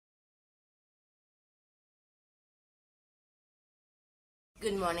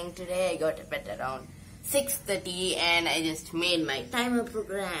Good morning. Today I got up at around 6:30 and I just made my timer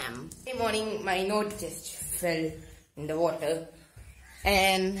program. Today morning my note just fell in the water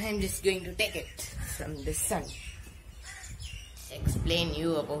and I'm just going to take it from the sun. Explain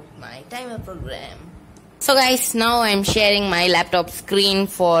you about my timer program. So guys, now I'm sharing my laptop screen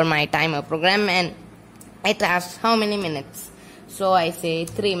for my timer program and it asks how many minutes. So I say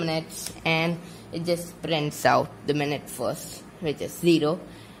 3 minutes and it just prints out the minute first, which is 0,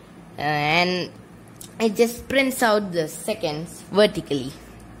 and it just prints out the seconds vertically.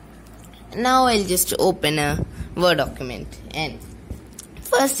 Now I'll just open a Word document and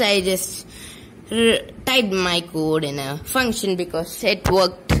first I just typed my code in a function because it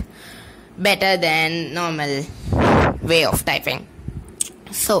worked better than normal way of typing.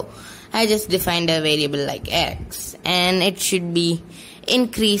 So I just defined a variable like x and it should be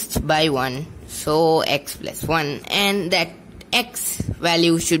increased by 1, so x plus 1, and that x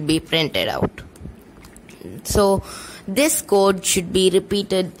value should be printed out. So this code should be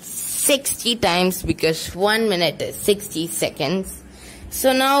repeated 60 times because 1 minute is 60 seconds.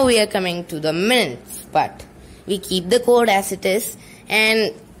 So now we are coming to the minutes part. We keep the code as it is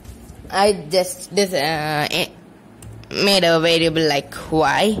and I just made a variable like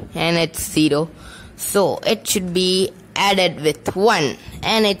y and it's 0. So it should be added with 1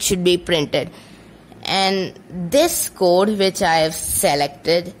 and it should be printed. And this code which I have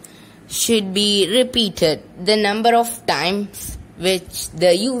selected should be repeated the number of times which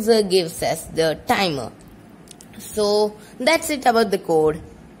the user gives us the timer. So that's it about the code,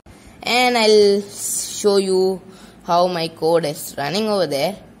 and I'll show you how my code is running over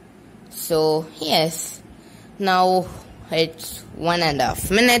there. So yes, now it's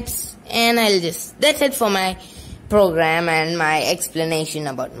 1.5 minutes and that's it for my program and my explanation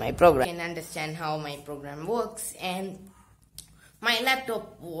about my program. You can understand how my program works, and my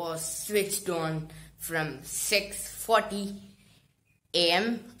laptop was switched on from 6:40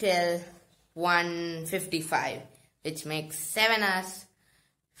 AM till 1:55, which makes 7 hours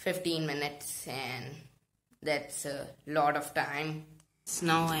 15 minutes, and that's a lot of time. So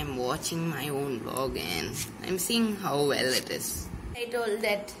now I'm watching my own vlog and I'm seeing how well it is. I told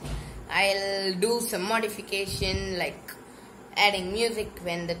that I'll do some modification like adding music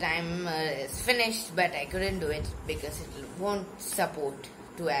when the timer is finished, but I couldn't do it because it won't support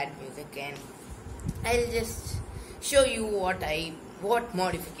to add music, and I'll just show you what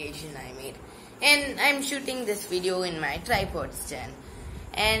modification I made. And I'm shooting this video in my tripod stand,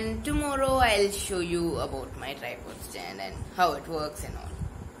 and tomorrow I'll show you about my tripod stand and how it works and all.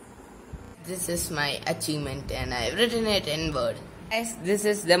 This is my achievement and I've written it in Word. Guys, this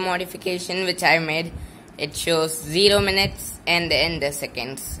is the modification which I made. It shows 0 minutes and then the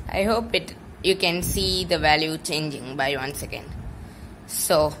seconds. I hope you can see the value changing by 1 second.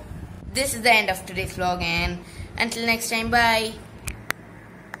 So this is the end of today's vlog, and until next time, bye.